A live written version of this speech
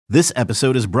This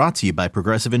episode is brought to you by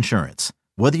Progressive Insurance.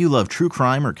 Whether you love true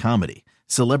crime or comedy,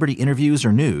 celebrity interviews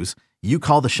or news, you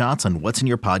call the shots on what's in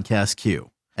your podcast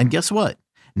queue. And guess what?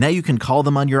 Now you can call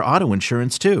them on your auto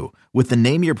insurance too with the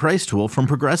Name Your Price tool from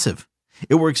Progressive.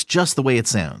 It works just the way it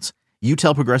sounds. You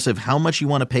tell Progressive how much you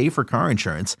want to pay for car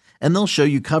insurance, and they'll show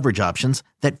you coverage options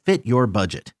that fit your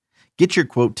budget. Get your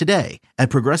quote today at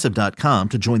Progressive.com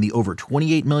to join the over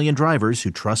 28 million drivers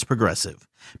who trust Progressive.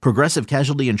 Progressive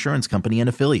Casualty Insurance Company and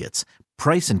Affiliates.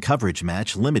 Price and coverage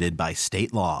match limited by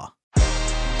state law.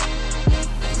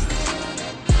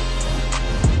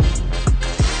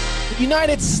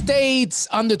 United States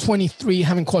under 23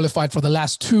 haven't qualified for the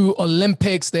last two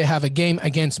Olympics. They have a game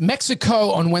against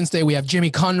Mexico on Wednesday. We have Jimmy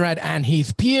Conrad and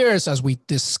Heath Pierce as we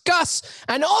discuss,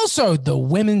 and also the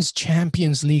Women's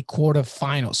Champions League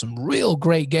quarterfinals. Some real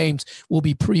great games. We'll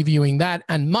be previewing that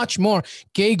and much more.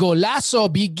 Que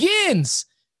Golazo begins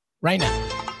right now.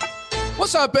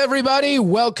 What's up, everybody?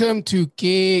 Welcome to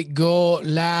Que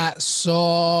Golazo,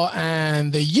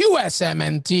 and the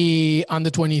USMNT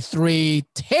under 23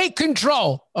 take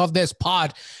control of this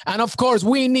pod. And of course,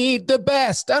 we need the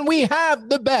best, and we have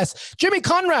the best. Jimmy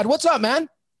Conrad, what's up, man?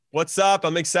 What's up?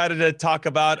 I'm excited to talk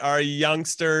about our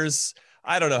youngsters.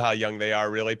 I don't know how young they are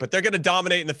really, but they're going to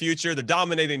dominate in the future. They're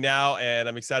dominating now, and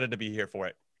I'm excited to be here for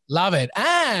it. Love it.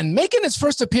 And making his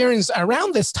first appearance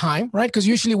around this time, right? Because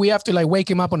usually we have to wake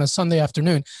him up on a Sunday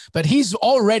afternoon, but he's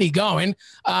already going.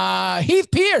 Heath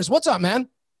Pierce, what's up, man?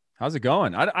 How's it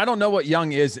going? I don't know what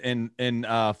young is in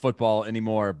football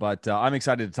anymore, but I'm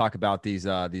excited to talk about these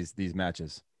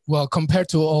matches. Well, compared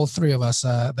to all three of us,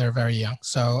 they're very young.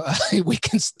 So we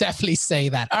can definitely say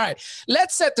that. All right,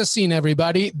 let's set the scene,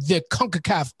 everybody. The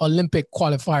CONCACAF Olympic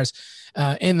qualifiers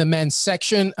in the men's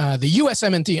section. The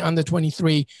USMNT under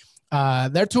 23,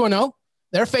 they're 2-0.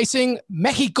 They're facing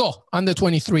Mexico under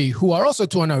 23, who are also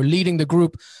 2-0, leading the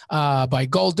group by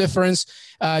goal difference.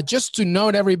 Just to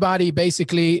note, everybody,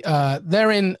 basically,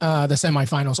 they're in the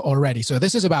semifinals already. So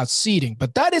this is about seeding,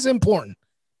 but that is important,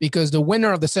 because the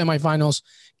winner of the semifinals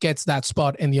gets that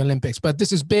spot in the Olympics. But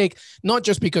this is big, not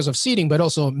just because of seeding, but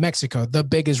also Mexico, the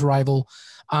biggest rival.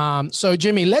 So,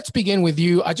 Jimmy, let's begin with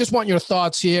you. I just want your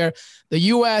thoughts here. The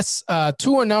U.S.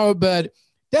 2-0, but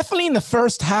definitely in the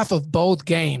first half of both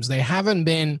games, they haven't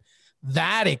been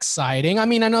that exciting. I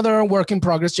mean, I know they're a work in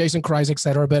progress, Jason Kreis, et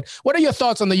cetera, but what are your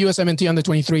thoughts on the USMNT under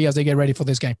 23 as they get ready for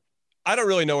this game? I don't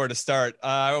really know where to start.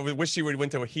 I wish you would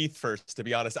went to Heath first, to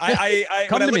be honest.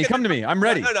 Come to me. I'm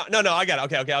ready. No. I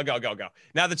got it. Okay. I'll go.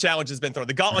 Now the challenge has been thrown.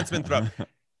 The gauntlet's been thrown.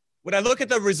 When I look at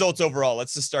the results overall,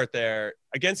 let's just start there.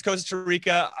 Against Costa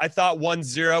Rica, I thought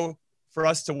 1-0 for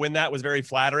us to win that was very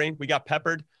flattering. We got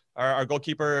peppered. Our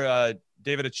goalkeeper,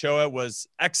 David Ochoa, was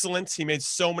excellent. He made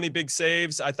so many big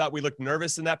saves. I thought we looked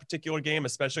nervous in that particular game,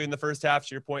 especially in the first half,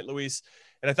 to your point, Luis.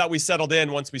 And I thought we settled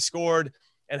in once we scored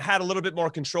and had a little bit more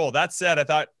control. That said, I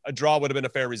thought a draw would have been a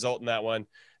fair result in that one.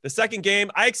 The second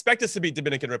game, I expect us to beat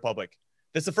Dominican Republic.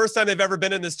 This is the first time they've ever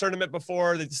been in this tournament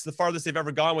before. This is the farthest they've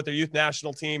ever gone with their youth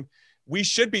national team. We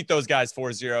should beat those guys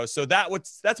 4-0. So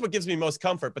that's what gives me most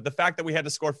comfort. But the fact that we had to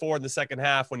score 4 in the second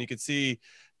half, when you could see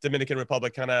Dominican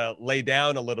Republic kind of lay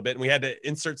down a little bit, and we had to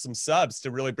insert some subs to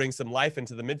really bring some life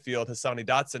into the midfield, Hassani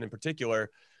Dotson in particular,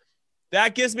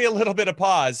 that gives me a little bit of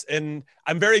pause. And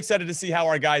I'm very excited to see how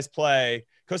our guys play.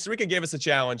 Costa Rica gave us a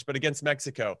challenge, but against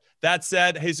Mexico. That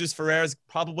said, Jesus Ferreira's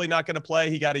probably not going to play.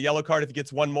 He got a yellow card. If he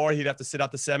gets one more, he'd have to sit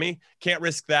out the semi. Can't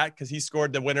risk that because he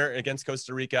scored the winner against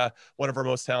Costa Rica, one of our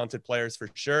most talented players for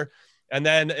sure. And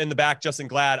then in the back, Justin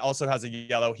Glad also has a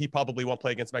yellow. He probably won't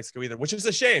play against Mexico either, which is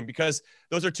a shame because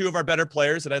those are two of our better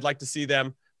players, and I'd like to see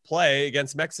them play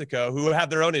against Mexico, who have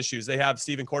their own issues. They have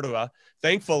Steven Cordova,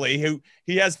 thankfully, who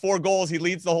he has 4 goals. He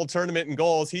leads the whole tournament in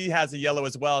goals. He has a yellow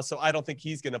as well, so I don't think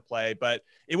he's going to play. But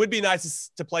it would be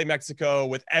nice to play Mexico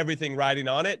with everything riding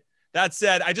on it. That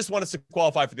said, I just want us to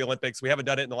qualify for the Olympics. We haven't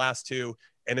done it in the last 2,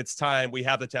 and it's time. We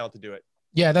have the talent to do it.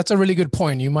 Yeah, that's a really good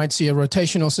point. You might see a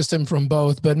rotational system from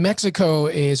both, but Mexico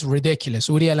is ridiculous.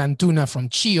 Uriel Antuna from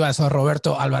Chivas,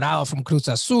 Roberto Alvarado from Cruz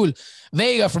Azul,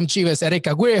 Vega from Chivas, Eric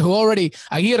Aguirre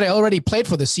already played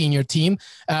for the senior team,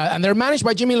 and they're managed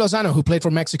by Jimmy Lozano, who played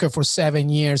for Mexico for 7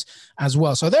 years as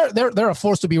well. So they're a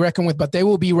force to be reckoned with, but they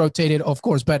will be rotated, of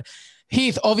course. But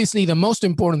Heath, obviously, the most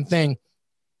important thing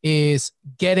is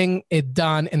getting it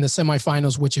done in the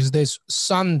semifinals, which is this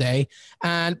Sunday.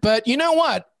 But you know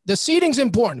what? The seeding's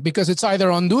important because it's either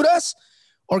Honduras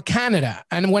or Canada.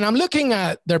 And when I'm looking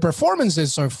at their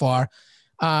performances so far,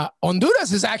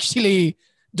 Honduras is actually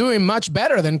doing much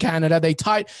better than Canada.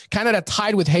 Canada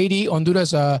tied with Haiti.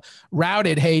 Honduras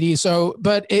routed Haiti. So,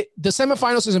 but the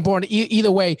semifinals is important.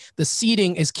 Either way, the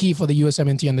seeding is key for the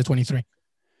USMNT under 23.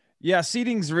 Yeah,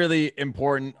 seeding's really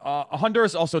important.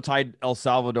 Honduras also tied El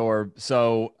Salvador,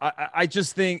 so I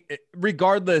just think,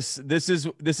 regardless, this is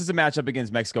a matchup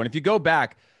against Mexico. And if you go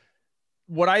back,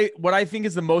 what I think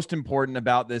is the most important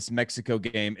about this Mexico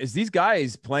game is these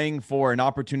guys playing for an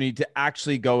opportunity to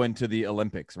actually go into the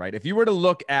Olympics, right? If you were to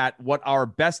look at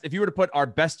if you were to put our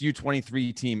best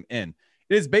U23 team in,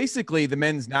 it is basically the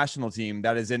men's national team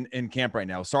that is in camp right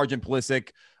now. Sergeant Pulisic,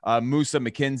 Musa,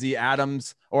 McKenzie,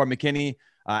 McKinney,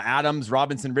 Adams,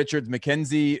 Robinson, Richards,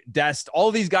 McKenzie, Dest,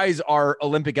 all these guys are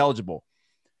Olympic eligible.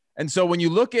 And so when you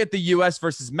look at the U.S.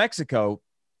 versus Mexico,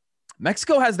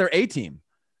 Mexico has their A team.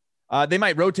 They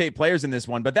might rotate players in this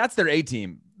one, but that's their A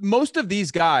team. Most of these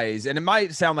guys, and it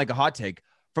might sound like a hot take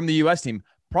from the U.S. team,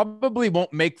 probably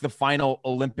won't make the final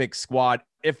Olympic squad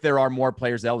if there are more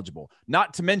players eligible.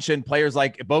 Not to mention players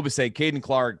like Bobasek, Caden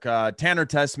Clark, Tanner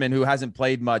Tessman, who hasn't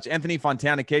played much, Anthony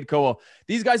Fontana, Cade Cowell.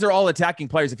 These guys are all attacking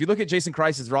players. If you look at Jason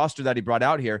Kreis's roster that he brought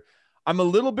out here, I'm a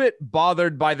little bit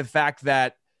bothered by the fact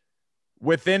that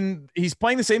he's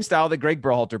playing the same style that Greg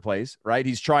Berhalter plays, right?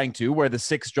 He's trying to, where the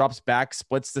 6 drops back,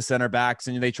 splits the center backs,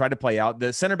 and they try to play out.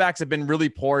 The center backs have been really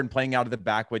poor in playing out of the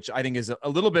back, which I think is a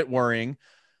little bit worrying.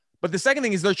 But the second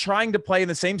thing is they're trying to play in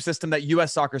the same system that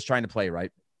U.S. soccer is trying to play,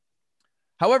 right?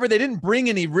 However, they didn't bring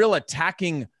any real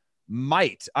attacking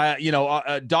might.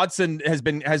 Dodson has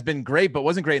been great, but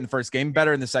wasn't great in the first game,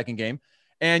 better in the second game.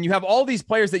 And you have all these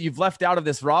players that you've left out of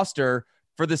this roster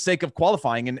for the sake of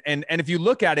qualifying. And if you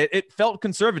look at it, it felt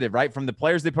conservative, right? From the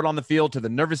players they put on the field to the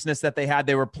nervousness that they had.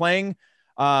 They were playing.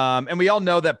 And we all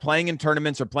know that playing in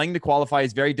tournaments or playing to qualify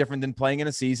is very different than playing in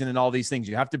a season and all these things.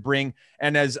 You have to bring,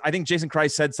 and as I think Jason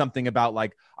Kreis said something about,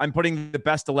 like, I'm putting the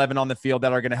best 11 on the field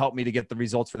that are going to help me to get the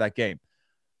results for that game.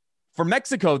 For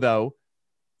Mexico, though,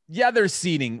 yeah, they're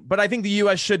seeding, but I think the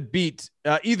U.S. should beat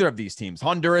either of these teams.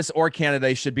 Honduras or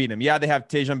Canada should beat them. Yeah, they have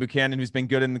Tejan Buchanan, who's been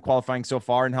good in the qualifying so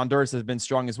far, and Honduras has been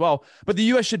strong as well, but the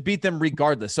U.S. should beat them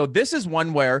regardless. So this is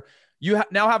one where you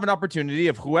now have an opportunity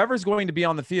of whoever's going to be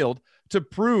on the field to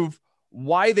prove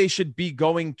why they should be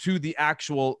going to the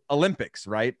actual Olympics,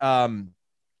 right?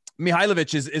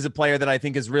 Mihailovic is a player that I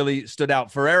think has really stood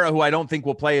out. Ferreira, who I don't think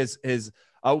will play his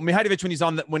Mihailovic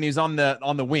when he's on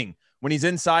the wing. When he's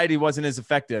inside, he wasn't as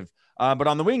effective. But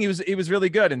on the wing, he was really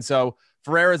good. And so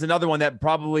Ferreira is another one that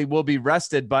probably will be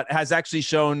rested, but has actually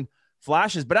shown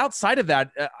flashes. But outside of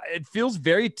that, it feels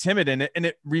very timid, and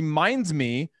it reminds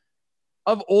me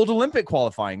of old Olympic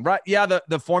qualifying, right? Yeah,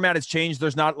 the format has changed.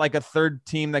 There's not like a third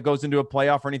team that goes into a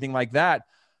playoff or anything like that.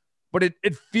 But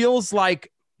it feels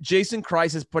like Jason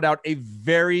Kreis has put out a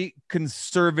very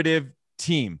conservative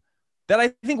team that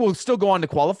I think will still go on to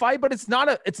qualify, but it's not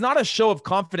a show of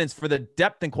confidence for the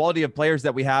depth and quality of players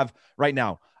that we have right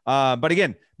now. But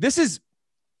again,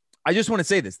 I just want to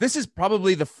say this is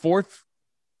probably the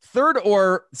third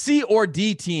or C or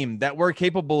D team that we're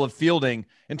capable of fielding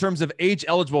in terms of age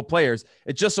eligible players.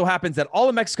 It just so happens that all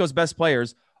of Mexico's best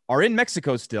players are in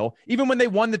Mexico still. Even when they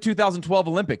won the 2012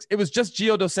 Olympics, it was just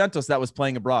Gio Dos Santos that was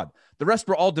playing abroad. The rest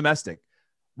were all domestic.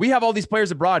 We have all these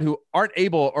players abroad who aren't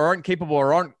able or aren't capable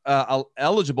or aren't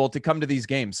eligible to come to these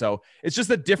games. So it's just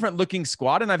a different looking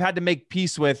squad. And I've had to make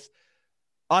peace with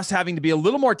us having to be a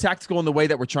little more tactical in the way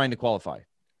that we're trying to qualify.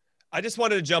 I just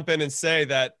wanted to jump in and say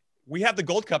that we have the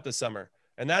Gold Cup this summer,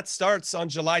 and that starts on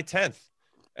July 10th,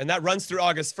 and that runs through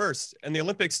August 1st. And the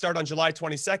Olympics start on July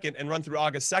 22nd and run through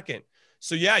August 2nd.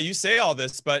 So yeah, you say all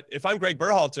this, but if I'm Greg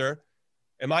Berhalter,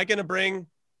 am I going to bring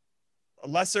a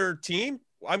lesser team?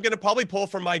 I'm going to probably pull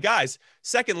from my guys.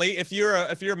 Secondly, if you're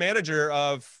a manager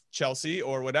of Chelsea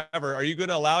or whatever, are you going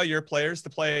to allow your players to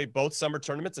play both summer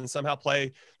tournaments and somehow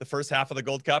play the first half of the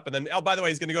Gold Cup? And then, oh, by the way,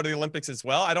 he's going to go to the Olympics as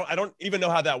well. I don't even know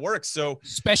how that works. So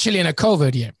especially in a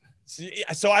COVID year.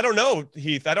 So I don't know,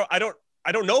 Heath. I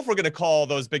don't know if we're going to call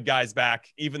those big guys back,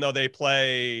 even though they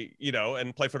play,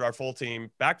 and play for our full team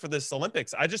back for this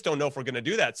Olympics. I just don't know if we're going to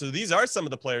do that. So these are some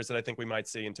of the players that I think we might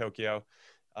see in Tokyo.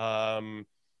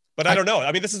 But I don't know.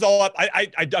 I mean, this is all up.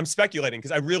 I'm speculating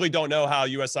because I really don't know how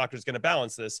U.S. soccer is going to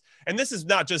balance this. And this is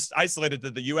not just isolated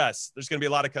to the U.S. There's going to be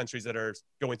a lot of countries that are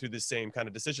going through this same kind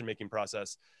of decision-making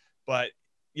process. But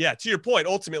yeah, to your point,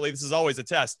 ultimately, this is always a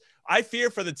test. I fear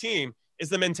for the team is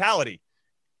the mentality.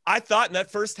 I thought in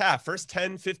that first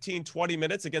 10, 15, 20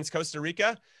 minutes against Costa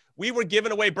Rica, we were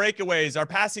giving away breakaways. Our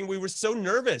passing, we were so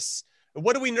nervous.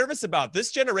 What are we nervous about?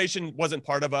 This generation wasn't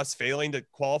part of us failing to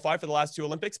qualify for the last two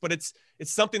Olympics, but it's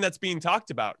something that's being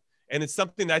talked about. And it's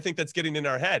something that I think that's getting in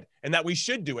our head and that we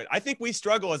should do it. I think we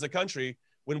struggle as a country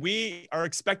when we are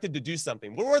expected to do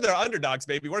something. We're the underdogs,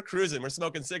 baby. We're cruising. We're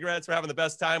smoking cigarettes. We're having the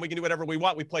best time. We can do whatever we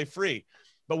want. We play free.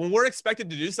 But when we're expected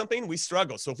to do something, we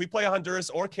struggle. So if we play Honduras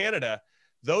or Canada,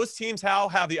 those teams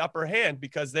have the upper hand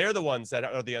because they're the ones that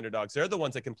are the underdogs. They're the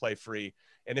ones that can play free.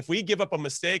 And if we give up a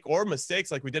mistake or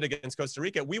mistakes like we did against Costa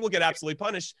Rica, we will get absolutely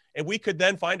punished. And we could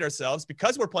then find ourselves,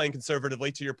 because we're playing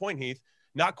conservatively, to your point, Heath,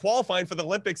 not qualifying for the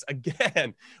Olympics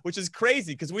again, which is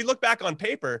crazy because we look back on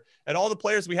paper at all the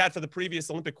players we had for the previous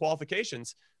Olympic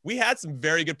qualifications. We had some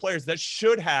very good players that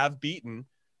should have beaten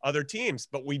other teams,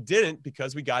 but we didn't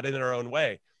because we got in our own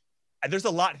way. There's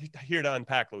a lot here to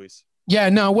unpack, Luis. Yeah,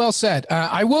 no, well said.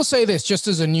 I will say this just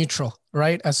as a neutral,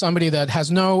 right? As somebody that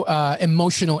has no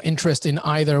emotional interest in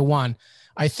either one.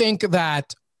 I think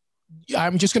that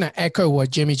I'm just going to echo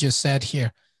what Jimmy just said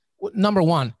here. Number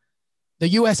one, the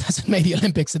U.S. hasn't made the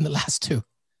Olympics in the last two.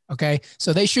 Okay.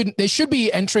 So they should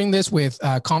be entering this with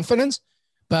confidence,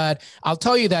 but I'll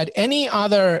tell you that any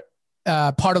other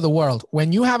part of the world,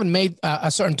 when you haven't made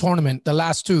a certain tournament, the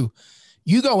last two,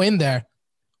 you go in there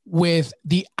with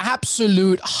the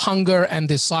absolute hunger and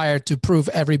desire to prove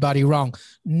everybody wrong,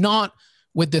 not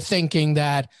with the thinking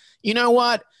that, you know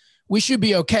what, we should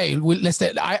be okay.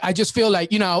 I just feel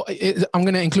like, I'm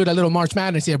going to include a little March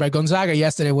Madness here, but Gonzaga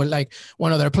yesterday with like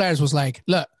one of their players was like,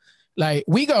 look, like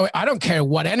we go, I don't care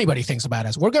what anybody thinks about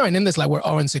us. We're going in this like we're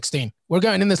 0-16. We're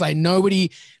going in this like nobody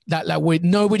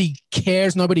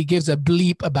cares. Nobody gives a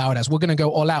bleep about us. We're going to go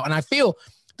all out. And I feel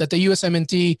that the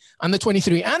USMNT and the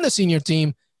 23 and the senior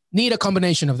team need a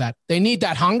combination of that. They need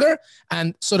that hunger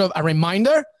and sort of a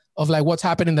reminder of like what's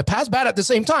happened in the past, but at the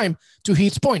same time, to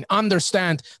Heath's point,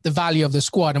 understand the value of the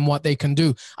squad and what they can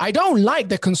do. I don't like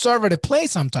the conservative play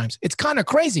sometimes. It's kind of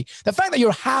crazy. The fact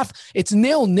that it's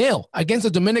 0-0 against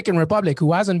the Dominican Republic,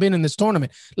 who hasn't been in this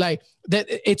tournament, like that,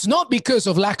 it's not because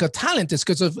of lack of talent. It's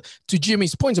because of, to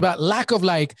Jimmy's points, about lack of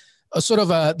like a sort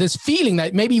of this feeling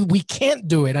that maybe we can't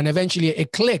do it, and eventually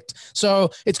it clicked.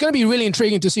 So it's going to be really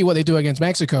intriguing to see what they do against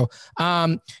Mexico.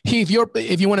 Heath,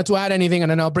 if you wanted to add anything, and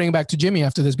then I'll bring it back to Jimmy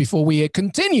after this before we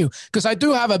continue, because I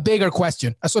do have a bigger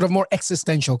question, a sort of more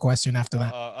existential question after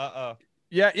that.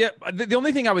 Yeah. The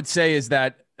only thing I would say is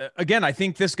that, again, I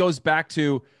think this goes back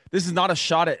to, this is not a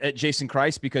shot at Jason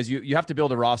Kreis, because you have to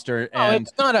build a roster. And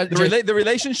it's not the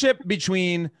relationship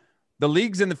between the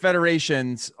leagues and the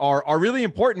federations are really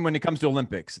important when it comes to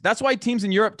Olympics. That's why teams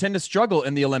in Europe tend to struggle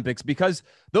in the Olympics, because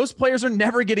those players are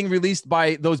never getting released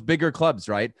by those bigger clubs,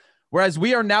 right? Whereas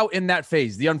we are now in that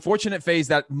phase, the unfortunate phase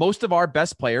that most of our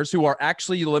best players who are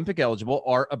actually Olympic eligible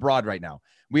are abroad right now.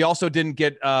 We also didn't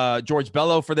get George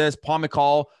Bello for this, Paul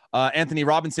McCall, Anthony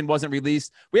Robinson wasn't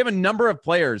released. We have a number of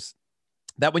players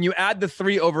that when you add the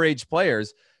 3 overage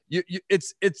players,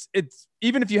 it's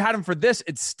even if you had them for this,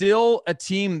 it's still a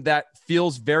team that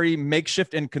feels very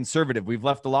makeshift and conservative. We've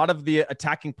left a lot of the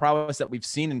attacking prowess that we've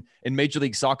seen in Major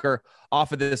League Soccer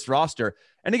off of this roster.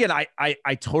 And again,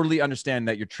 I totally understand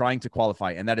that you're trying to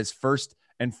qualify, and that is first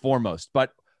and foremost.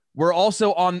 But we're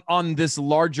also on this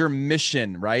larger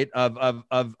mission, right, of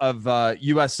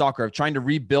U.S. soccer, of trying to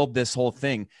rebuild this whole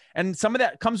thing. And some of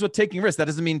that comes with taking risks. That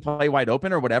doesn't mean play wide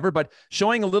open or whatever, but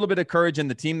showing a little bit of courage in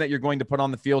the team that you're going to put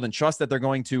on the field and trust that they're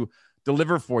going to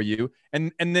deliver for you.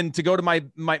 And then to go to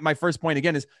my first point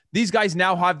again is, these guys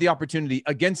now have the opportunity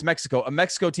against Mexico, a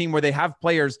Mexico team where they have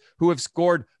players who have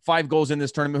scored 5 goals in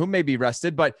this tournament who may be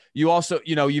rested, but you also,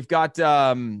 you've got,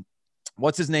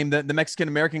 what's his name? The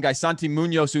Mexican-American guy, Santi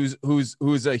Munoz,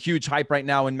 who's a huge hype right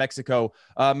now in Mexico.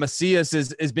 Macias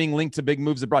is being linked to big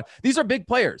moves abroad. These are big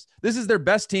players. This is their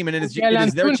best team, and it is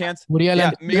their chance.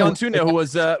 Miguel Antuna, who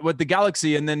was with the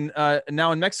Galaxy, and then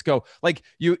now in Mexico. Like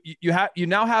you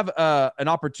now have an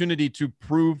opportunity to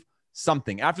prove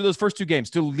something after those first 2 games,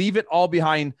 to leave it all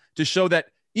behind, to show that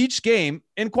each game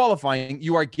in qualifying,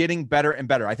 you are getting better and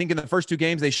better. I think in the first 2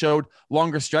 games, they showed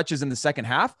longer stretches in the second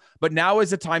half, but now is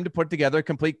the time to put together a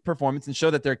complete performance and show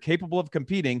that they're capable of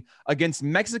competing against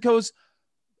Mexico's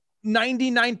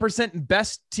 99%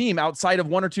 best team outside of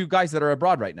 1 or 2 guys that are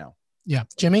abroad right now. Yeah.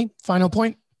 Jimmy, final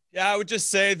point. Yeah, I would just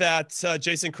say that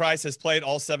Jason Kreis has played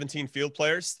all 17 field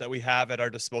players that we have at our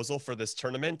disposal for this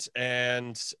tournament.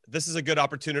 And this is a good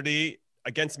opportunity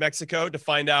against Mexico to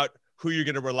find out who you're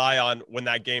going to rely on when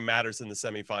that game matters in the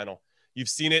semifinal. You've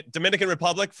seen it. Dominican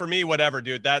Republic, for me, whatever,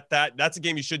 dude, that's a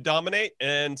game you should dominate.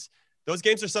 And those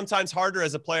games are sometimes harder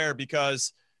as a player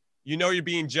because you're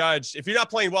being judged. If you're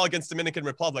not playing well against Dominican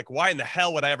Republic, why in the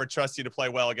hell would I ever trust you to play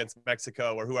well against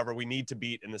Mexico or whoever we need to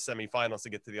beat in the semifinals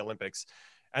to get to the Olympics?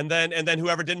 And then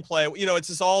whoever didn't play, it's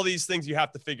just all these things you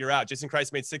have to figure out. Jason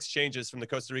Kreis made 6 changes from the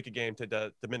Costa Rica game to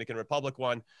the Dominican Republic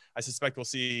one. I suspect we'll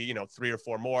see, 3 or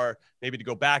 4 more, maybe to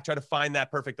go back, try to find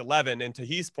that perfect 11. And to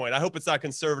Heath's point, I hope it's not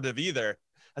conservative either,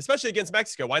 especially against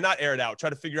Mexico. Why not air it out? Try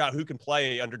to figure out who can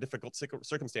play under difficult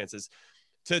circumstances.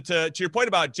 To your point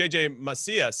about JJ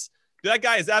Macias, That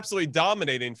guy is absolutely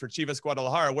dominating for Chivas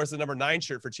Guadalajara. Wears the number 9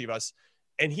 shirt for Chivas,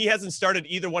 and he hasn't started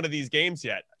either one of these games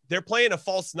yet. They're playing a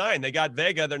false 9. They got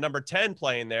Vega, their number 10,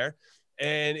 playing there.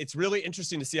 And it's really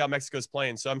interesting to see how Mexico's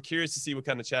playing. So I'm curious to see what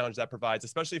kind of challenge that provides,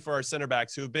 especially for our center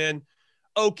backs who have been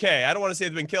okay. I don't want to say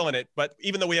they've been killing it, but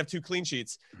even though we have 2 clean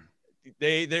sheets,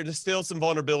 there's still some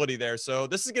vulnerability there. So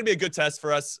this is going to be a good test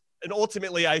for us. And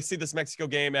ultimately, I see this Mexico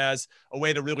game as a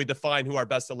way to really define who our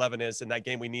best 11 is in that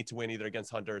game we need to win either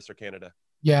against Honduras or Canada.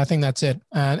 Yeah, I think that's it.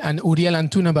 And Uriel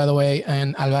Antuna, by the way,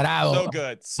 and Alvarado. So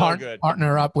good. So good.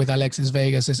 Partner up with Alexis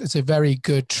Vegas. It's a very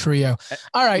good trio.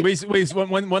 All right. Luis,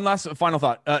 one last final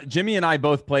thought. Jimmy and I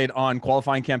both played on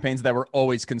qualifying campaigns that were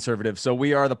always conservative. So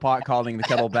we are the pot calling the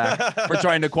kettle back. We're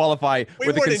trying to qualify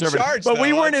with the conservative. But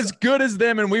we weren't as good as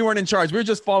them, and we weren't in charge. We were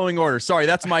just following orders. Sorry,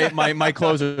 that's my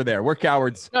closer there. We're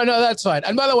cowards. No, that's fine.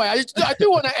 And by the way, I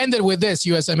do want to end it with this,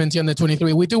 USMNT under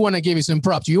 23. We do want to give you some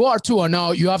props. You are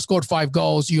 2-0. You have scored 5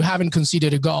 goals. You haven't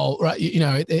conceded a goal, right?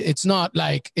 It's not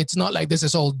like this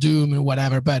is all doom and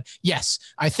whatever. But yes,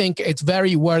 I think it's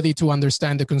very worthy to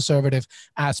understand the conservative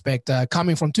aspect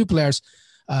coming from 2 players,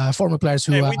 former players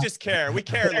who. Hey, we just care. We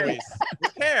care, Luis. We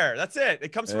care. That's it. It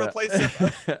comes from a place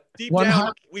of deep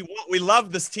down. We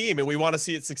love this team and we want to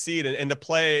see it succeed and to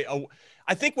play.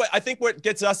 I think what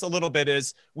gets us a little bit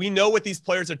is we know what these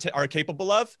players are capable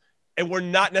of, and we're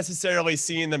not necessarily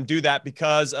seeing them do that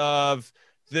because of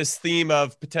this theme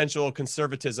of potential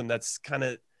conservatism that's kind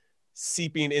of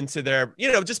seeping into their,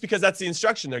 just because that's the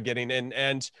instruction they're getting.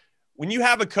 And when you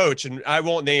have a coach, and I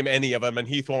won't name any of them, and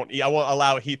I won't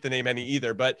allow Heath to name any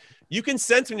either, but you can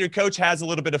sense when your coach has a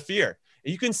little bit of fear.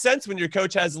 You can sense when your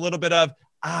coach has a little bit of,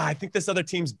 I think this other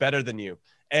team's better than you.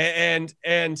 And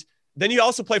then you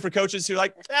also play for coaches who are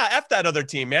like, F that other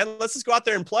team, man. Let's just go out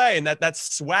there and play. And that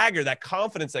swagger, that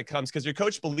confidence that comes because your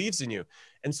coach believes in you.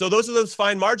 And so those are those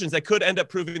fine margins that could end up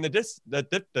proving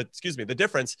the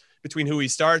difference between who he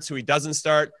starts, who he doesn't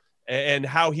start, and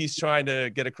how he's trying to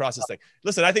get across this thing.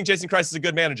 Listen, I think Jason Kreis is a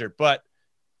good manager, but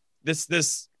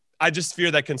I just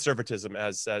fear that conservatism,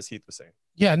 as Heath was saying.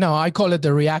 Yeah, no, I call it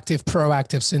the reactive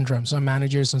proactive syndrome. Some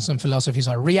managers and some philosophies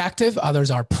are reactive, others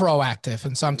are proactive.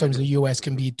 And sometimes the US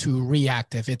can be too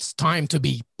reactive. It's time to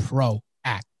be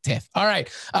proactive. All right,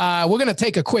 we're going to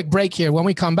take a quick break here. When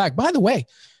we come back, by the way,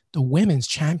 the Women's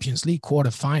Champions League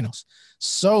quarterfinals.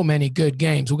 So many good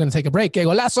games. We're going to take a break. Que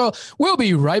Golazo. We'll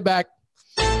be right back.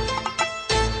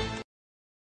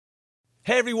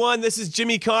 Hey everyone, this is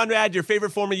Jimmy Conrad, your favorite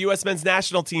former U.S. men's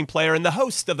national team player and the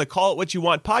host of the Call It What You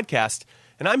Want podcast.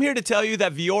 And I'm here to tell you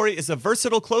that Vuori is a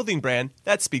versatile clothing brand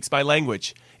that speaks my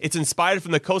language. It's inspired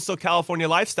from the coastal California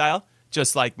lifestyle,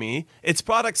 just like me. Its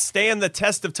products stand the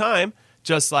test of time,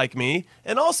 just like me.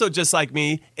 And also just like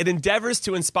me, it endeavors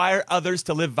to inspire others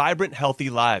to live vibrant,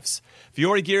 healthy lives.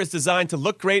 Vuori gear is designed to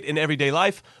look great in everyday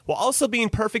life while also being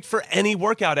perfect for any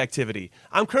workout activity.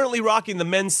 I'm currently rocking the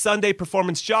men's Sunday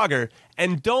Performance Jogger,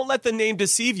 and don't let the name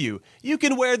deceive you. You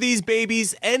can wear these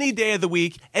babies any day of the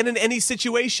week and in any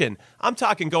situation. I'm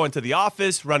talking going to the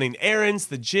office, running errands,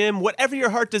 the gym, whatever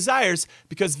your heart desires,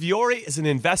 because Vuori is an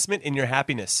investment in your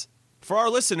happiness. For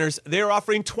our listeners, they are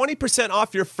offering 20%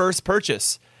 off your first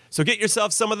purchase. So get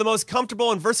yourself some of the most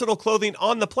comfortable and versatile clothing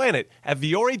on the planet at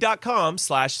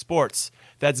vuori.com/sports.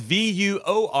 That's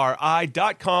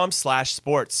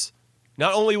VUORI.com/sports.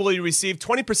 Not only will you receive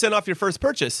 20% off your first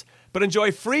purchase, but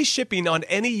enjoy free shipping on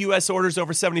any U.S. orders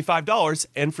over $75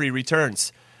 and free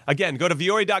returns. Again, go to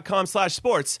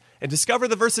vuori.com/sports and discover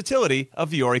the versatility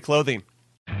of Vuori clothing.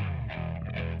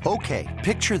 Okay,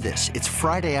 picture this. It's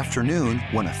Friday afternoon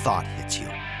when a thought hits you.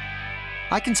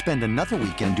 I can spend another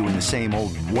weekend doing the same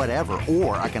old whatever,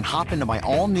 or I can hop into my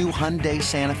all-new Hyundai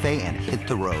Santa Fe and hit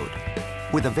the road.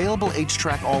 With available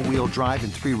H-Track all-wheel drive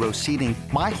and 3-row seating,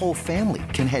 my whole family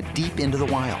can head deep into the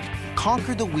wild.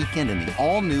 Conquer the weekend in the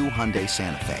all-new Hyundai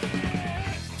Santa Fe.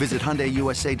 Visit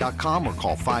HyundaiUSA.com or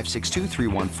call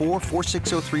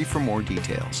 562-314-4603 for more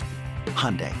details.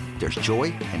 Hyundai, there's joy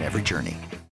in every journey.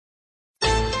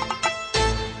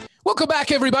 Welcome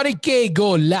back, everybody. Que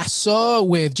Golazo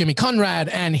with Jimmy Conrad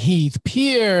and Heath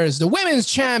Pierce. The Women's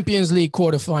Champions League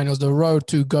quarterfinals, the road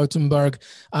to Gothenburg.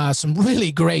 Some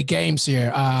really great games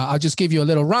here. I'll just give you a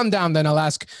little rundown, then I'll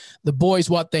ask the boys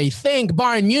what they think.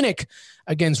 Bayern Munich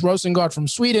against Rosengard from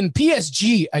Sweden.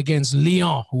 PSG against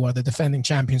Lyon, who are the defending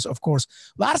champions, of course.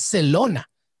 Barcelona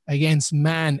against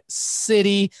Man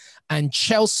City, and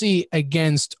Chelsea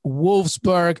against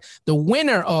Wolfsburg. The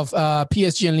winner of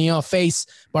PSG and Lyon face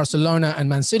Barcelona and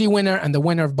Man City winner, and the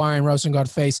winner of Bayern Rosengard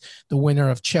face the winner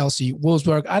of Chelsea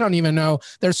Wolfsburg. I don't even know.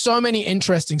 There's so many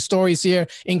interesting stories here,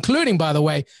 including, by the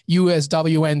way,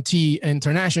 USWNT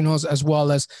internationals, as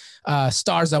well as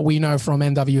stars that we know from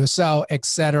NWSL,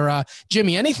 etc.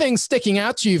 Jimmy, anything sticking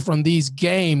out to you from these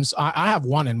games? I have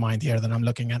one in mind here that I'm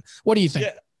looking at. What do you think?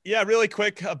 Yeah, really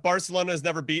quick. Barcelona has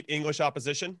never beat English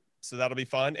opposition, so that'll be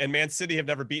fun. And Man City have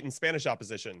never beaten Spanish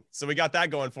opposition, so we got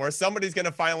that going for us. Somebody's going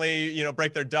to finally,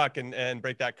 break their duck and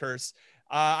break that curse.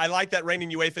 I like that reigning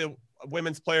UEFA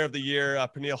Women's Player of the Year,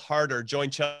 Pernille Harder,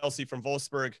 joined Chelsea from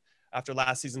Wolfsburg after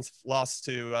last season's loss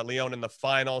to Lyon in the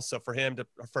final. So for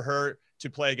her to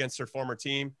play against her former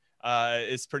team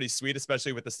is pretty sweet,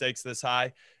 especially with the stakes this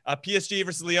high. PSG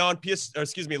versus Lyon.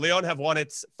 Lyon have won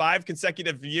it 5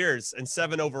 consecutive years and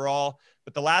 7 overall.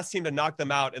 But the last team to knock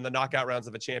them out in the knockout rounds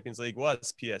of a Champions League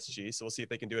was PSG. So we'll see if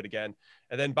they can do it again.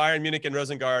 And then Bayern Munich and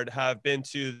Rosengard have been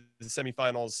to the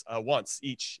semifinals once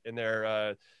each in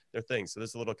their thing. So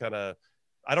there's a little kind of,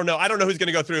 I don't know who's going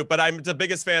to go through, but I'm the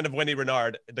biggest fan of Wendy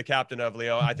Renard, the captain of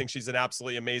Lyon. I think she's an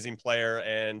absolutely amazing player,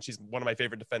 and she's one of my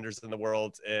favorite defenders in the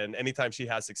world. And anytime she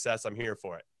has success, I'm here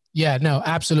for it. Yeah, no,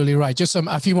 absolutely right. Just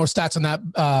a few more stats on that.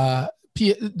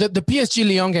 The PSG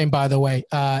Lyon game, by the way,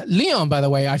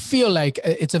 I feel like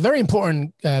it's a very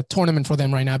important tournament for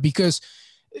them right now, because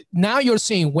now you're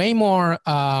seeing way more,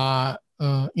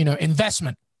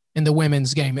 investment in the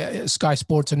women's game. Sky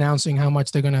Sports announcing how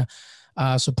much they're going to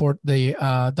support the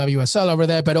WSL over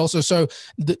there, but also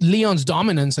Lyon's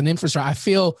dominance and infrastructure. I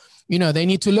feel, they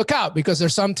need to look out, because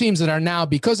there's some teams that are now,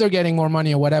 because they're getting more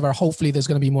money or whatever, hopefully there's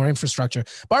going to be more infrastructure.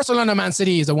 Barcelona, Man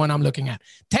City is the one I'm looking at.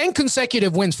 10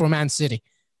 consecutive wins for Man City.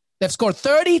 They've scored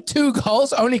 32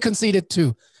 goals, only conceded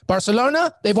 2.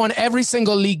 Barcelona, they've won every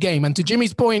single league game. And to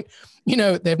Jimmy's point,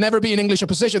 they've never been English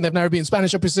opposition. They've never been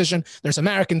Spanish opposition. There's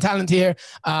American talent here.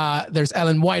 There's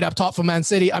Ellen White up top for Man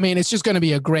City. I mean, it's just going to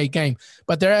be a great game,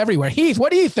 but they're everywhere. Heath,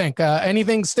 what do you think?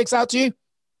 Anything sticks out to you?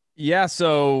 Yeah.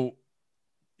 So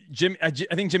Jim, I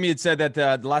think Jimmy had said that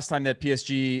the last time that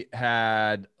PSG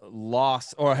had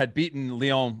lost or had beaten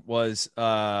Lyon was,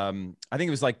 I think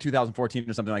it was like 2014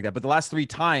 or something like that. But the last 3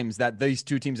 times that these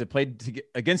two teams have played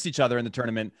against each other in the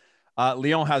tournament,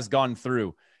 Lyon has gone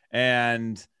through.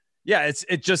 And yeah,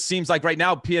 it just seems like right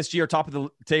now PSG are top of the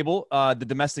table, the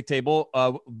domestic table,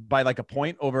 by like a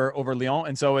point over Lyon.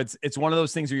 And so it's one of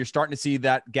those things where you're starting to see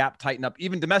that gap tighten up,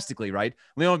 even domestically, right?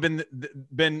 Lyon have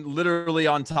been literally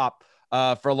on top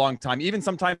for a long time. Even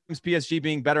sometimes PSG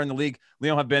being better in the league,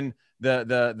 Lyon have been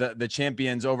the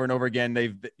champions over and over again.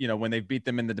 They've, when they've beat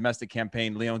them in the domestic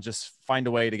campaign, Lyon just find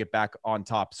a way to get back on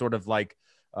top, sort of like,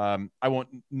 I won't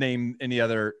name any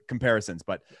other comparisons,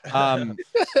 but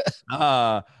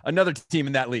another team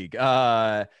in that league.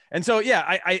 And so, yeah,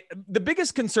 I the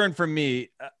biggest concern for me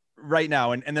right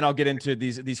now, and then I'll get into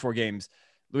these 4 games,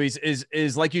 Luis,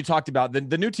 is like you talked about,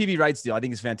 the new TV rights deal, I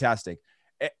think is fantastic.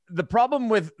 The problem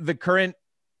with the current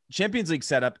Champions League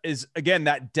setup is, again,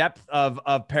 that depth of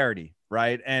parity,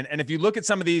 right? And if you look at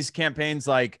some of these campaigns,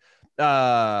 like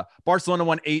Barcelona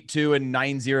won 8-2 and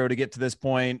 9-0 to get to this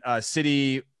point.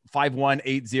 City 5-1,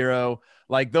 8-0.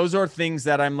 Like, those are things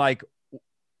that I'm like,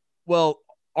 well,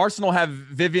 Arsenal have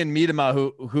Vivian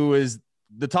Miedema, who is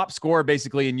the top scorer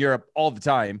basically in Europe all the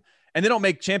time, and they don't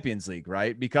make Champions League,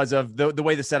 right? Because of the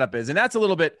way the setup is. And that's a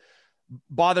little bit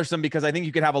bothersome, because I think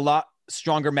you could have a lot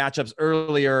stronger matchups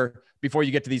earlier before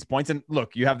you get to these points. And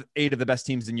look, you have 8 of the best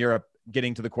teams in Europe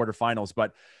getting to the quarterfinals.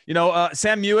 But,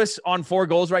 Sam Mewis on 4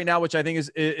 goals right now, which I think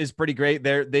is pretty great.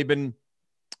 They've been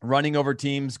running over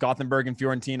teams, Gothenburg and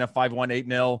Fiorentina,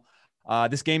 5-1, 8-0.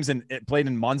 This game's played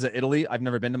in Monza, Italy. I've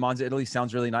never been to Monza, Italy.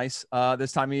 Sounds really nice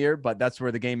this time of year, but that's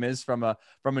where the game is, from a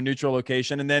neutral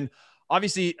location. And then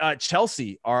obviously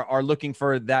Chelsea are looking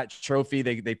for that trophy.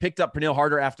 They picked up Pernille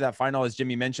Harder after that final, as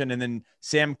Jimmy mentioned, and then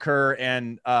Sam Kerr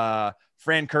and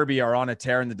Fran Kirby are on a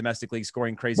tear in the domestic league,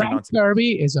 scoring crazy amounts.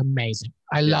 Kirby is amazing.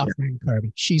 I love Fran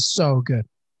Kirby. She's so good.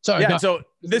 Sorry, yeah. So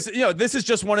this is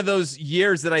just one of those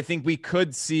years that I think we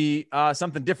could see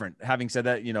something different. Having said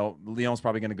that, Lyon's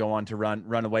probably going to go on to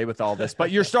run away with all this,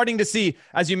 but you're starting to see,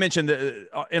 as you mentioned,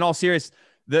 in all seriousness,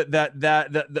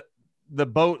 the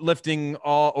boat lifting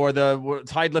all, or the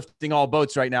tide lifting all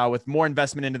boats right now, with more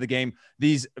investment into the game,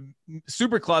 these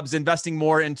super clubs investing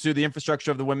more into the infrastructure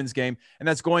of the women's game. And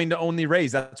that's going to only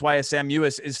raise. That's why Sam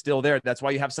Mewis is still there. That's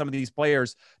why you have some of these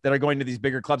players that are going to these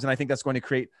bigger clubs. And I think that's going to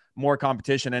create more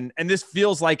competition. And this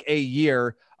feels like a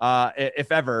year,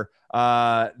 if ever,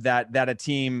 that a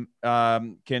team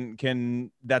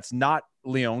can that's not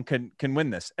Lyon can win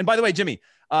this. And by the way, Jimmy,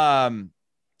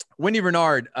 Wendy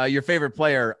Renard, your favorite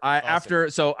player.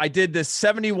 Awesome. I did this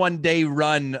 71-day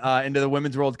run into the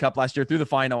Women's World Cup last year through the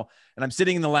final, and I'm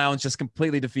sitting in the lounge just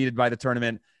completely defeated by the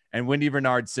tournament. And Wendy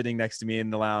Renard sitting next to me in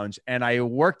the lounge, and I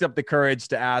worked up the courage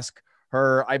to ask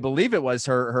her, I believe it was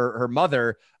her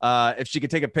mother, if she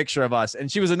could take a picture of us. And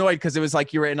she was annoyed because it was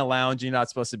like you were in a lounge, you're not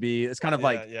supposed to be. It's kind of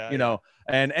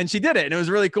and she did it, and it was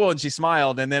really cool. And she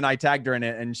smiled, and then I tagged her in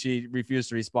it, and she refused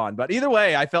to respond. But either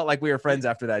way, I felt like we were friends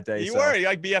after that day. You were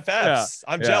like BFFs. Yeah.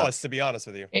 I'm jealous, to be honest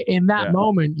with you. In that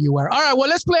moment, you were. All right, well,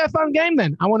 let's play a fun game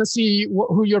then. I want to see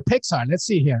who your picks are. Let's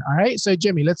see here. All right, so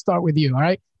Jimmy, let's start with you. All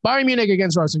right, Bayern Munich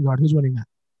against Rosengard. Who's winning that?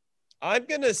 I'm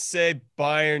going to say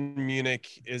Bayern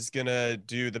Munich is going to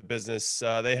do the business.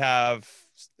 They have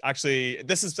actually,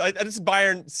 this is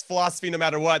Bayern's philosophy no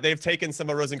matter what. They've taken some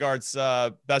of Rosengard's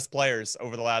best players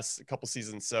over the last couple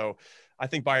seasons. So I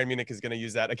think Bayern Munich is going to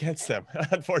use that against them,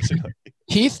 unfortunately.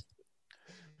 Heath?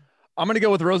 I'm going to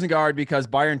go with Rosengard because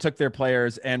Bayern took their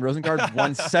players and Rosengard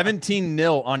won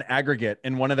 17-0 on aggregate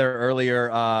in one of their earlier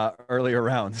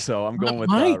rounds. So I'm going with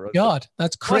God,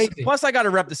 that's crazy. Plus I got to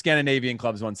rep the Scandinavian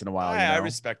clubs once in a while. I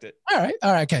respect it. All right.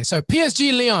 Okay. So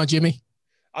PSG Lyon, Jimmy.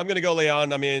 I'm going to go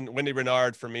Lyon. I mean, Wendy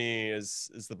Renard for me is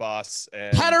the boss.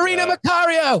 And Catarina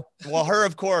Macario. Well, her,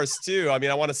 of course, too. I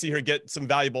mean, I want to see her get some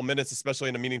valuable minutes, especially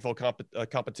in a meaningful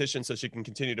competition, so she can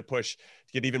continue to push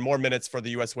to get even more minutes for the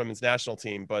U.S. women's national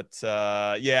team. But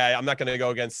I'm not going to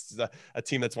go against a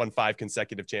team that's won 5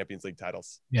 consecutive Champions League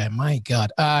titles. Yeah, my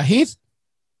God. Heath?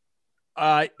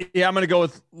 I'm going to go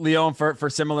with Lyon for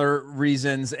similar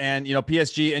reasons. And,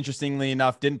 PSG, interestingly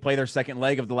enough, didn't play their second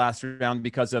leg of the last round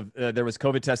because of there was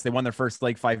COVID tests. They won their first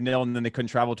leg 5-0, and then they couldn't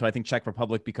travel to, I think, Czech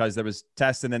Republic because there was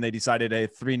tests. And then they decided a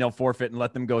 3-0 forfeit and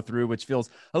let them go through, which feels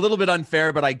a little bit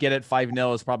unfair, but I get it.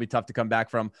 5-0 is probably tough to come back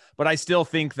from. But I still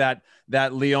think that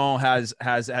Lyon has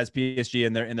PSG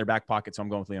in their back pocket. So I'm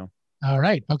going with Lyon. All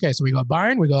right. Okay. So we got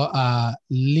Bayern, we got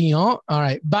Lyon. All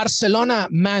right. Barcelona,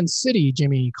 Man City,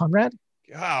 Jimmy Conrad.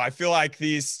 Wow, I feel like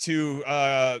these two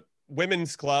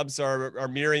women's clubs are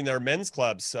mirroring their men's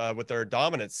clubs with their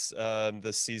dominance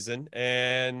this season.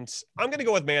 And I'm going to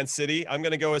go with Man City. I'm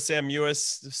going to go with Sam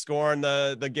Mewis scoring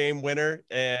the game winner.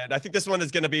 And I think this one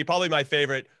is going to be probably my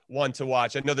favorite one to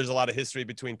watch. I know there's a lot of history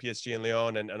between PSG and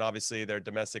Lyon and obviously their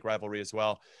domestic rivalry as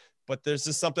well. But there's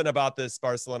just something about this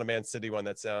Barcelona-Man City one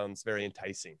that sounds very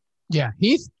enticing. Yeah.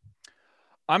 Heath?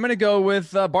 I'm going to go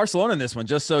with Barcelona in this one,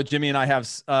 just so Jimmy and I have,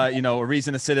 a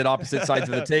reason to sit at opposite sides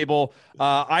of the table.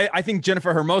 I think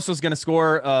Jennifer Hermoso is going to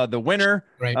score the winner.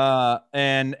 Right.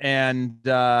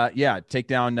 Take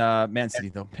down Man City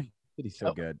though. Man City's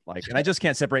so good. And I just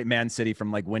can't separate Man City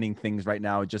from winning things right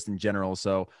now, just in general.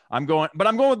 So I'm going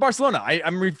with Barcelona.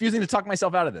 I'm refusing to talk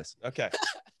myself out of this. Okay.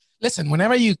 Listen,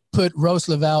 whenever you put Rose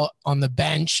Lavelle on the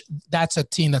bench, that's a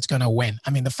team that's going to win. I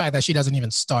mean, the fact that she doesn't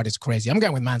even start is crazy. I'm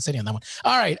going with Man City on that one.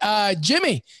 All right,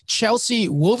 Jimmy, Chelsea,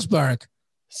 Wolfsburg.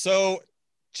 So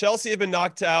Chelsea have been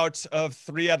knocked out of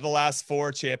 3 out of the last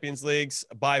 4 Champions Leagues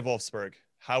by Wolfsburg.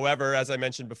 However, as I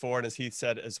mentioned before, and as Heath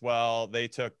said as well, they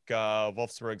took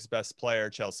Wolfsburg's best player,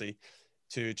 Chelsea,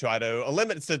 to try to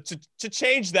eliminate, to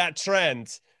change that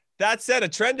trend. That said, a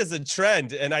trend is a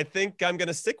trend, and I think I'm going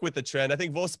to stick with the trend. I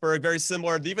think Wolfsburg, very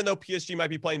similar, even though PSG might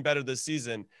be playing better this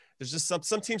season, there's just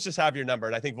some teams just have your number,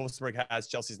 and I think Wolfsburg has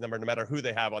Chelsea's number no matter who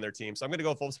they have on their team. So I'm going to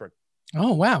go with Wolfsburg.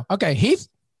 Oh, wow. Okay, Heath?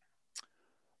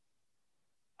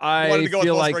 I wanted to go with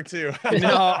Wolfsburg too.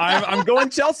 No, I'm going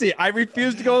Chelsea. I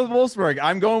refuse to go with Wolfsburg.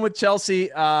 I'm going with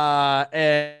Chelsea,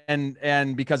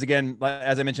 and because, again,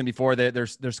 as I mentioned before, they're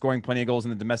scoring plenty of goals in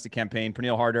the domestic campaign.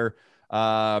 Pernille Harder,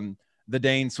 the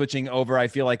Dane switching over, I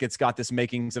feel like it's got this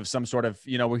makings of some sort of,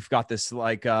 we've got this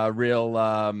real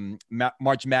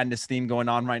March Madness theme going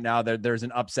on right now. There's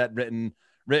an upset written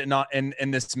on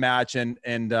in this match, and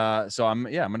so I'm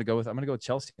gonna go with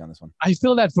Chelsea on this one. I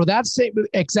feel that for that same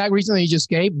exact reason that you just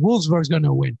gave, Wolfsburg's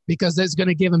gonna win because it's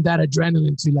gonna give them that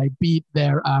adrenaline to beat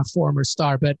their former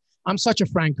star. But I'm such a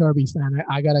Frank Kirby fan.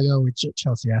 I gotta go with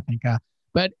Chelsea. I think.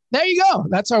 But there you go.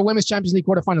 That's our Women's Champions League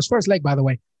quarterfinals, first leg, by the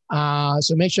way.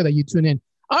 So make sure that you tune in.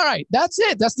 All right, that's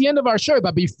it. That's the end of our show.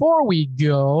 But before we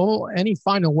go, any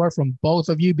final word from both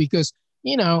of you? Because,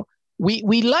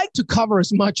 we like to cover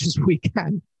as much as we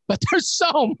can, but there's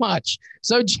so much.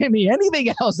 So, Jimmy, anything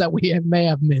else that we may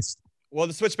have missed? Well,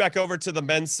 to switch back over to the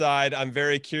men's side, I'm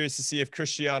very curious to see if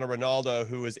Cristiano Ronaldo,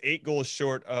 who is 8 goals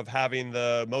short of having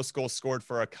the most goals scored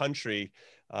for a country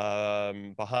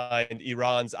behind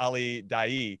Iran's Ali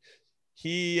Daei,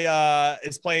 he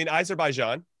is playing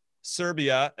Azerbaijan,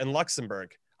 Serbia, and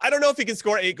Luxembourg. I don't know if he can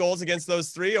score 8 goals against those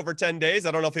 3 over 10 days.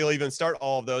 I don't know if he'll even start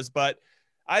all of those, but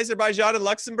Azerbaijan and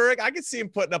Luxembourg, I could see him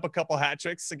putting up a couple hat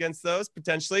tricks against those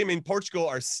potentially. I mean, Portugal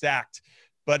are stacked,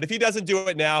 but if he doesn't do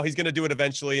it now, he's going to do it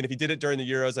eventually. And if he did it during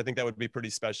the Euros, I think that would be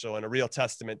pretty special and a real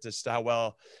testament to how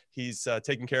well he's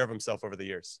taken care of himself over the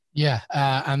years. Yeah,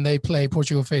 and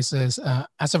Portugal faces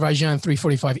Azerbaijan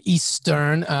 3:45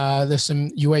 Eastern. There's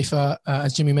some UEFA,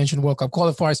 as Jimmy mentioned, World Cup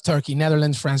qualifiers: Turkey,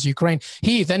 Netherlands, France, Ukraine.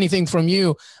 Heath, anything from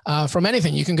you? From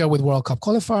anything, you can go with World Cup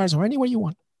qualifiers or anywhere you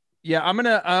want. Yeah, I'm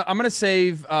gonna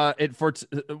save it for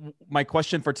my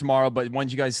question for tomorrow. But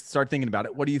once you guys start thinking about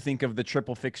it, what do you think of the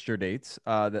triple fixture dates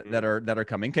that are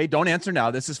coming? Okay, don't answer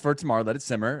now. This is for tomorrow. Let it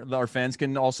simmer. Our fans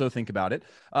can also think about it.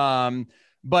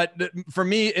 But for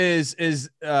me is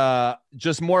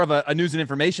just more of a news and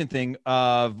information thing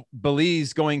of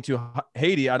Belize going to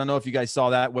Haiti. I don't know if you guys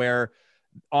saw that, where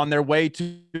on their way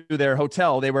to their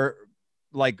hotel, they were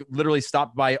like literally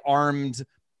stopped by armed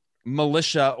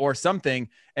militia or something,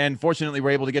 and fortunately were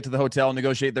able to get to the hotel,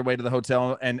 negotiate their way to the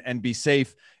hotel and be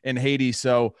safe in Haiti.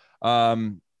 So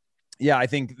yeah, I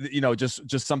think,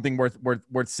 just something worth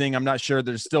seeing. I'm not sure,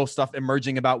 there's still stuff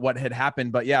emerging about what had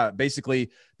happened, but yeah, basically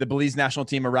the Belize national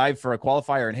team arrived for a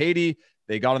qualifier in Haiti.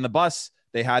 They got on the bus.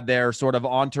 They had their sort of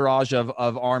entourage of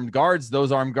armed guards.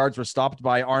 Those armed guards were stopped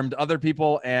by armed other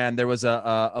people, and there was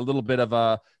a little bit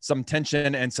of some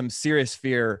tension and some serious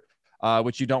fear,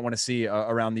 which you don't want to see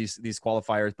around these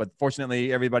qualifiers. But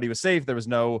fortunately, everybody was safe. There was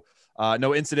no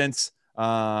incidents.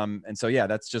 And so, yeah,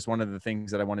 that's just one of the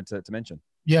things that I wanted to mention.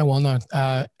 Yeah, well, no,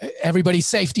 everybody's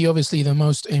safety, obviously the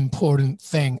most important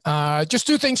thing. Just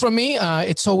two things from me.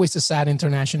 It's always a sad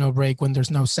international break when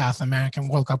there's no South American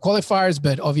World Cup qualifiers,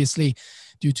 but obviously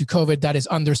due to COVID, that is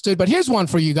understood. But here's one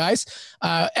for you guys.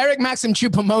 Eric Maxim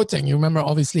Choupo-Moting, you remember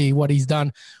obviously what he's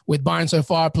done with Bayern so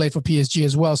far, played for PSG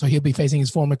as well, so he'll be facing his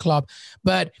former club.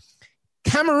 But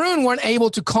Cameroon weren't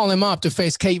able to call him up to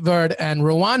face Cape Verde and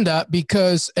Rwanda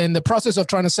because in the process of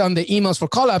trying to send the emails for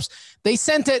call-ups, they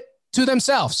sent it to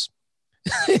themselves.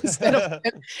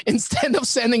 instead of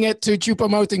sending it to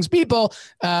Choupo-Moting's people,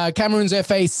 Cameroon's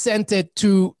FA sent it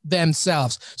to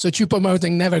themselves. So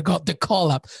Choupo-Moting never got the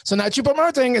call up. So now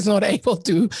Choupo-Moting is not able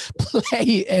to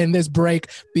play in this break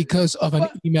because of an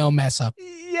email mess up.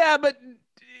 Yeah, but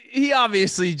he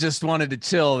obviously just wanted to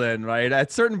chill then, right? At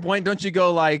a certain point, don't you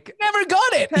go like, never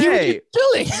got it. Hey, he was just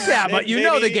chilling. Yeah, but you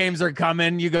know the games are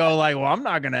coming. You go like, well, I'm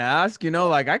not going to ask,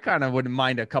 like I kind of wouldn't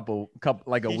mind a couple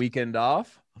like a weekend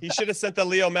off. He should have sent the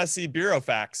Leo Messi bureau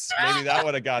fax. Maybe that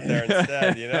would have got there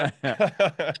instead,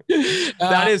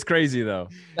 That is crazy, though.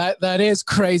 That is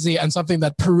crazy, and something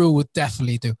that Peru would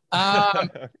definitely do. All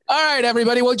right,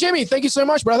 everybody. Well, Jimmy, thank you so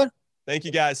much, brother. Thank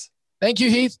you, guys. Thank you,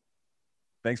 Heath.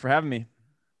 Thanks for having me.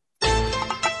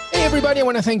 Hey, everybody. I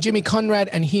want to thank Jimmy Conrad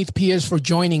and Heath Pearce for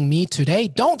joining me today.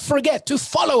 Don't forget to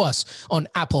follow us on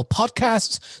Apple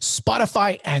Podcasts,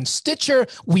 Spotify, and Stitcher.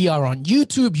 We are on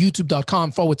YouTube,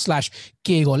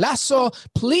 youtube.com/Que Golazo.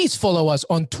 Please follow us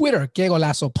on Twitter, Que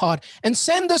Golazo Pod, and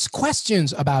send us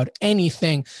questions about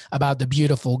anything about the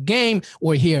beautiful game.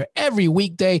 We're here every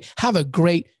weekday. Have a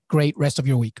great rest of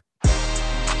your week.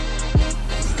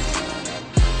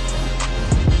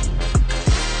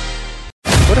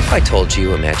 What if I told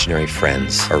you imaginary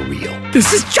friends are real?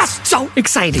 This is just so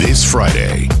exciting. This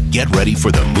Friday, get ready for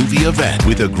the movie event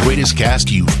with the greatest cast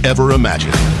you've ever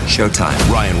imagined. Showtime.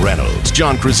 Ryan Reynolds,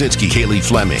 John Krasinski, Kaylee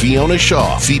Fleming, Fiona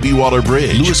Shaw, Phoebe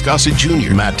Waller-Bridge, Louis Gossett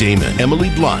Jr., Matt Damon, Emily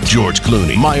Blunt, George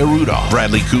Clooney, Maya Rudolph,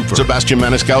 Bradley Cooper, Sebastian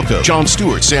Maniscalco, Jon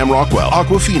Stewart, Sam Rockwell,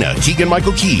 Awkwafina,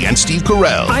 Keegan-Michael Key, and Steve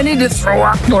Carell. I need to throw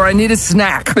up or I need a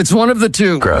snack. It's one of the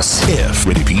two. Gross. If.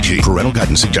 Rated PG. Parental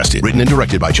guidance suggested. Written and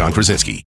directed by John Krasinski.